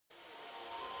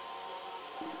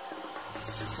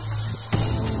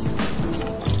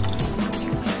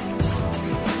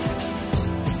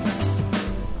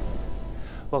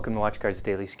Welcome to WatchGuard's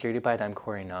Daily Security Byte. I'm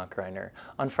Nachreiner.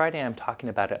 On Friday, I'm talking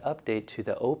about an update to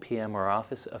the OPM, or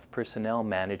Office of Personnel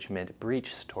Management,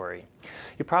 breach story.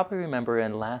 You probably remember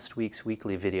in last week's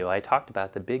weekly video, I talked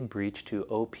about the big breach to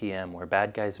OPM, where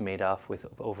bad guys made off with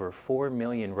over 4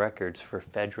 million records for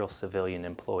federal civilian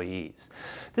employees.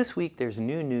 This week, there's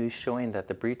new news showing that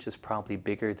the breach is probably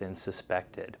bigger than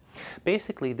suspected.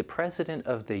 Basically, the president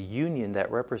of the union that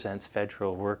represents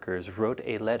federal workers wrote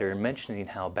a letter mentioning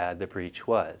how bad the breach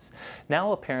was.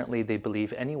 Now apparently they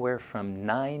believe anywhere from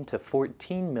 9 to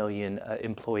 14 million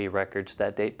employee records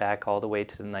that date back all the way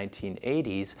to the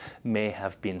 1980s may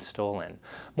have been stolen.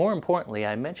 More importantly,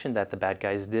 I mentioned that the bad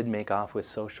guys did make off with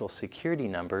social security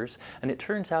numbers, and it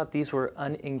turns out these were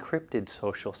unencrypted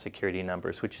social security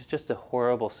numbers, which is just a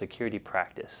horrible security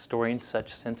practice, storing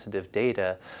such sensitive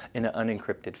data in an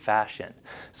unencrypted fashion.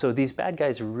 So these bad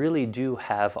guys really do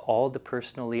have all the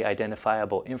personally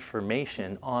identifiable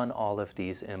information on all of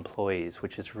these employees,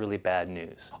 which is really bad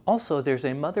news. Also, there's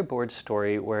a motherboard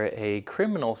story where a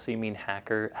criminal-seeming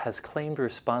hacker has claimed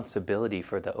responsibility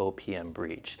for the OPM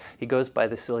breach. He goes by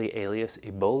the silly alias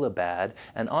Ebola Bad,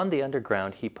 and on the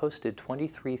underground he posted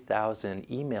 23,000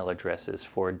 email addresses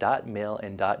for .mil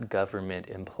and .government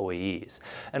employees.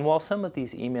 And while some of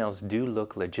these emails do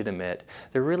look legitimate,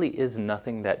 there really is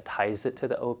nothing that ties it to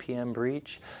the OPM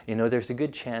breach. You know, there's a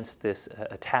good chance this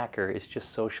attacker is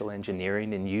just social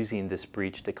engineering and using this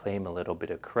breach to claim a little bit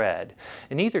of cred.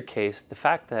 In either case, the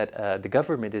fact that the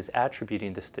government is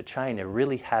attributing this to China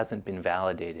really hasn't been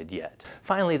validated yet.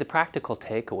 Finally, the practical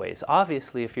takeaways.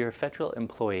 Obviously, if you're a federal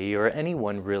employee or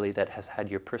anyone really that has had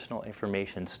your personal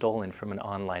information stolen from an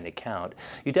online account,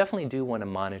 you definitely do want to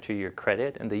monitor your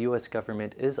credit, and the US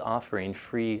government is offering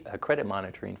free credit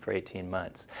monitoring for 18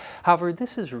 months. However,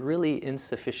 this is really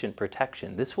insufficient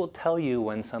protection. This will tell you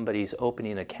when somebody's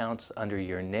opening accounts under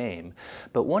your name,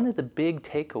 but one of the big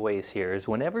takeaways here is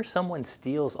whenever someone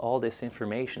steals all this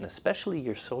information, especially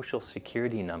your social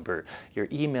security number, your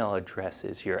email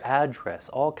addresses, your address,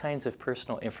 all kinds of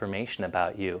personal information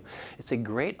about you, it's a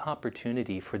great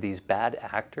opportunity for these bad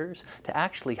actors to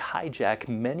actually hijack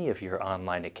many of your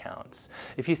online accounts.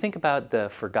 If you think about the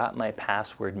forgot my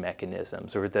password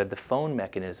mechanisms, or the phone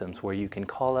mechanisms where you can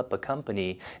call up a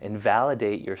company and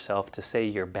validate yourself to, say,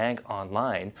 your bank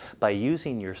online by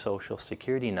using your social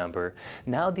security number,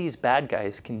 now these bad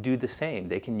guys can do the same.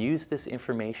 They can use this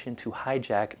information to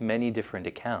hijack many different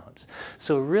accounts.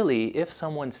 So really, if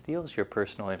someone steals your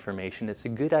personal information, it's a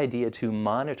good idea to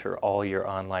monitor all your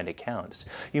online accounts.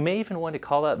 You may even want to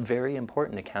call up very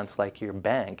important accounts like your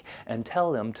bank and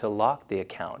tell them to lock the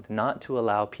account, not to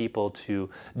allow people to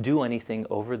do anything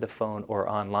over the phone or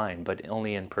online, but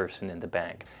only in person in the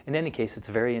bank. In any case, it's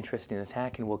a very interesting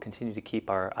attack, and we'll continue to keep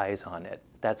our eyes on it.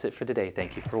 That's it for today.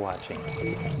 Thank you for watching.